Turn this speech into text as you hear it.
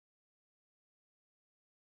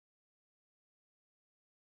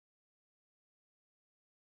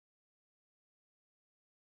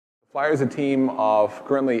FLYR is a team of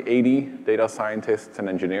currently 80 data scientists and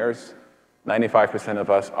engineers. 95% of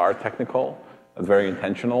us are technical. That's very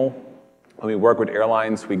intentional. When we work with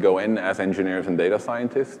airlines, we go in as engineers and data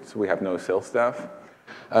scientists. We have no sales staff.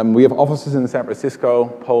 We have offices in San Francisco,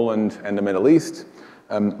 Poland, and the Middle East.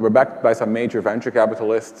 We're backed by some major venture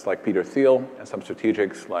capitalists like Peter Thiel and some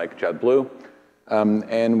strategics like JetBlue.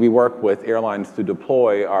 And we work with airlines to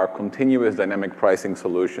deploy our continuous dynamic pricing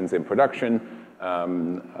solutions in production,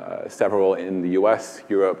 several in the US,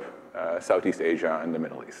 Europe, Southeast Asia, and the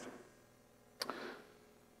Middle East.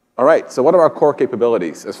 All right, so what are our core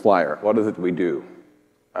capabilities as FLYR? What is it we do?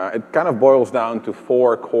 It kind of boils down to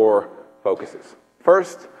 4 core focuses.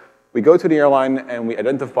 First, we go to the airline and we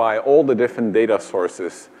identify all the different data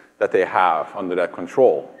sources that they have under their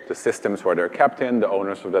control, the systems where they're kept in, the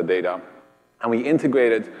owners of that data, and we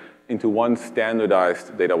integrate it into one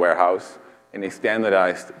standardized data warehouse in a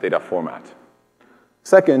standardized data format.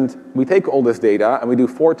 Second, we take all this data and we do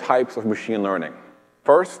 4 types of machine learning.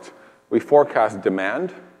 First, we forecast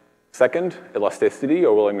demand. Second, elasticity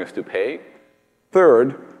or willingness to pay.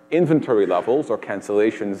 Third, inventory levels or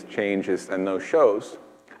cancellations, changes, and no-shows.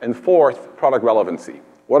 And fourth, product relevancy.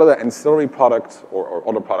 What are the ancillary products or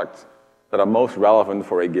other products that are most relevant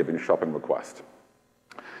for a given shopping request?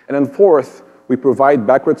 And then fourth, we provide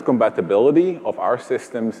backwards compatibility of our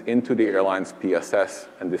systems into the airline's PSS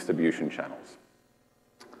and distribution channels.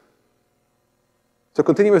 So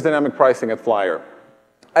continuous dynamic pricing at FLYR.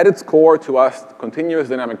 At its core, to us, continuous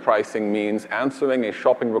dynamic pricing means answering a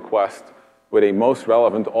shopping request with a most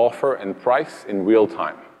relevant offer and price in real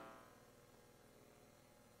time.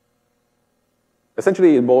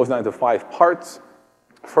 Essentially, it boils down to 5 parts.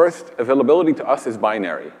 First, availability to us is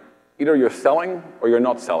binary. Either you're selling or you're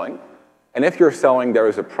not selling. And if you're selling, there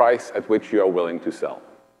is a price at which you are willing to sell.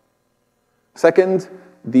 Second,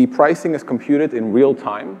 the pricing is computed in real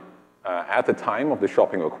time at the time of the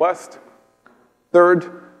shopping request.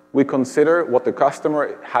 Third, we consider what the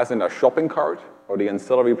customer has in their shopping cart or the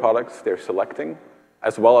ancillary products they're selecting,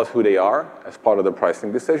 as well as who they are as part of the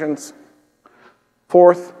pricing decisions.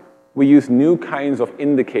 Fourth, we use new kinds of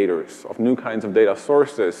indicators, of new kinds of data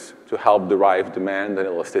sources to help derive demand and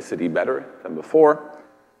elasticity better than before.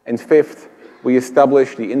 And fifth, we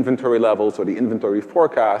establish the inventory levels or the inventory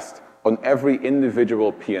forecast on every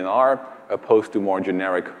individual PNR, opposed to more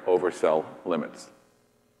generic oversell limits.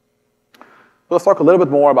 Let's talk a little bit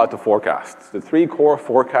more about the forecasts. The 3 core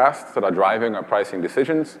forecasts that are driving our pricing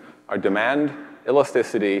decisions are demand,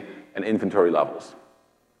 elasticity, and inventory levels.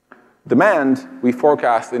 Demand, we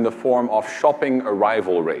forecast in the form of shopping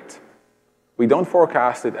arrival rate. We don't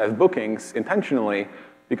forecast it as bookings intentionally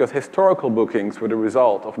because historical bookings were the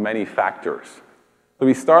result of many factors. So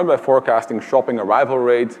we start by forecasting shopping arrival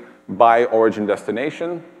rate by origin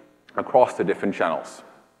destination across the different channels.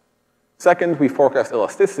 Second, we forecast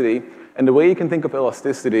elasticity, and the way you can think of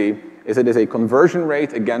elasticity is it is a conversion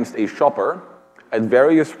rate against a shopper at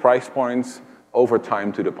various price points over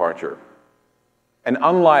time to departure. And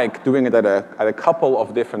unlike doing it at a couple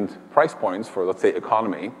of different price points for, let's say,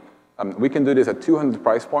 economy, we can do this at 200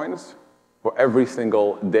 price points for every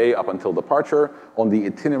single day up until departure on the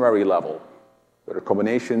itinerary level. There are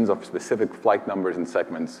combinations of specific flight numbers and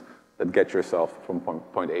segments that get yourself from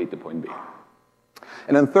point A to point B.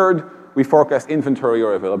 And then third, we forecast inventory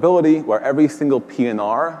or availability, where every single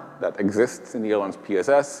PNR that exists in the airline's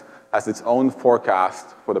PSS has its own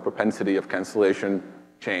forecast for the propensity of cancellation,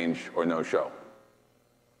 change, or no-show.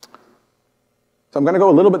 So I'm going to go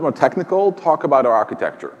a little bit more technical, talk about our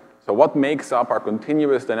architecture. So what makes up our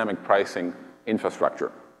continuous dynamic pricing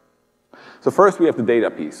infrastructure? So first, we have the data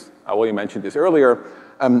piece. I already mentioned this earlier.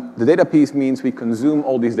 The data piece means we consume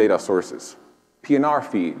all these data sources. PNR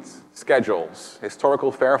feeds, schedules,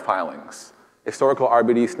 historical fare filings, historical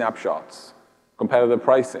RBD snapshots, competitive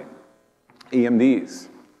pricing, EMDs.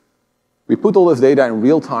 We put all this data in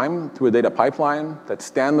real time through a data pipeline that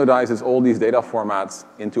standardizes all these data formats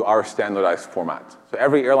into our standardized format. So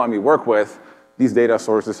every airline we work with, these data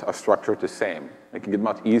sources are structured the same, making it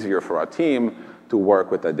much easier for our team to work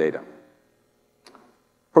with that data.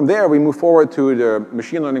 From there, we move forward to the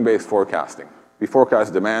machine learning-based forecasting. We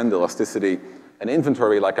forecast demand, elasticity, and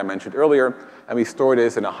inventory, like I mentioned earlier, and we store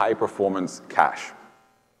this in a high-performance cache.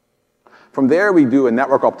 From there, we do a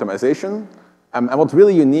network optimization. And what's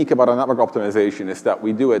really unique about our network optimization is that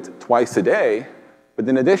we do it twice a day, but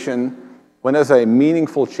in addition, when there's a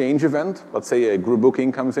meaningful change event, let's say a group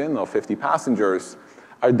booking comes in of 50 passengers,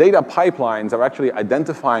 our data pipelines are actually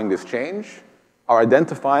identifying this change, are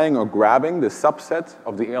identifying or grabbing the subset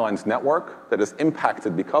of the airline's network that is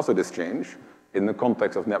impacted because of this change in the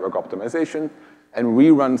context of network optimization, and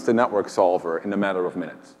reruns the network solver in a matter of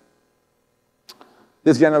minutes.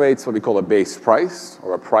 This generates what we call a base price,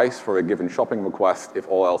 or a price for a given shopping request if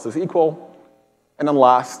all else is equal. And then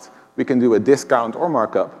last, we can do a discount or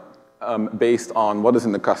markup based on what is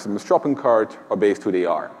in the customer's shopping cart or based who they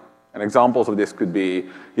are. And examples of this could be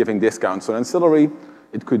giving discounts on ancillary,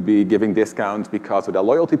 it could be giving discounts because of their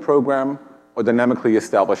loyalty program, or dynamically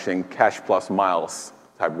establishing cash plus miles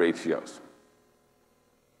type ratios.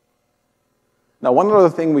 Now, one other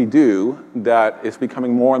thing we do that is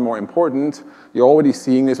becoming more and more important, you're already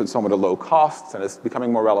seeing this with some of the low costs, and it's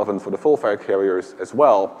becoming more relevant for the full fare carriers as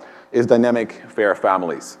well, is dynamic fare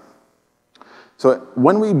families. So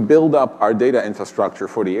when we build up our data infrastructure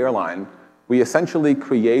for the airline, we essentially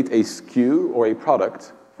create a SKU or a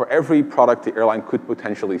product for every product the airline could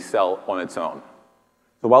potentially sell on its own.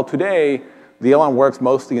 So while today, the airline works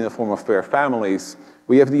mostly in the form of fare families,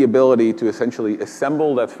 we have the ability to essentially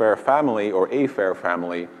assemble that fare family or a fare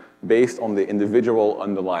family based on the individual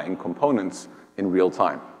underlying components in real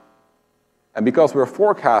time. And because we're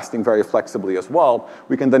forecasting very flexibly as well,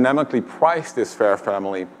 we can dynamically price this fare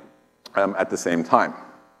family at the same time.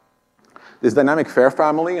 This dynamic fare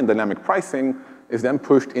family and dynamic pricing is then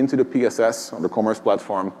pushed into the PSS, or the commerce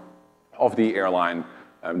platform, of the airline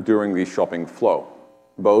during the shopping flow,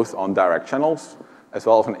 both on direct channels as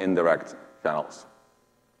well as on indirect channels.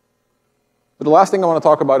 But the last thing I want to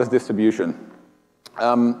talk about is distribution.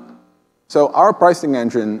 So our pricing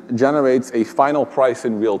engine generates a final price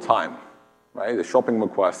in real time, right? The shopping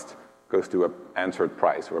request goes to an answered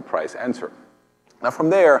price or a price answer. Now from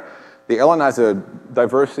there, the airline has a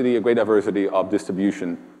great diversity of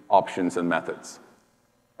distribution options and methods.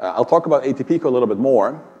 I'll talk about ATPCO a little bit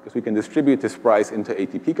more, because we can distribute this price into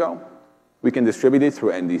ATPCO, we can distribute it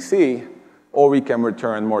through NDC, or we can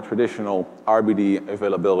return more traditional RBD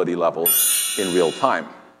availability levels in real time.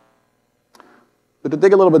 But to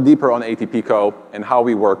dig a little bit deeper on ATPCO and how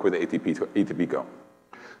we work with ATPCO.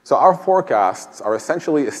 So our forecasts are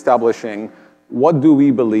essentially establishing what do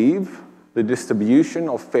we believe the distribution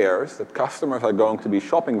of fares that customers are going to be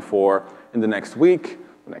shopping for in the next week,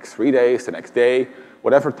 the next 3 days, the next day,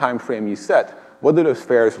 whatever time frame you set, what do those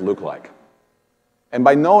fares look like? And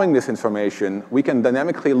by knowing this information, we can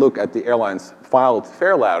dynamically look at the airline's filed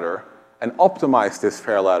fare ladder and optimize this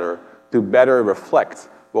fare ladder to better reflect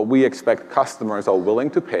what we expect customers are willing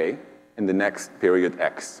to pay in the next period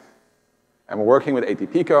X. And we're working with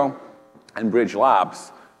ATPCO and Bridge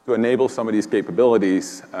Labs to enable some of these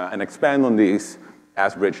capabilities and expand on these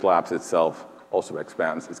as Bridge Labs itself also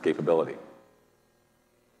expands its capability.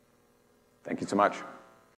 Thank you so much.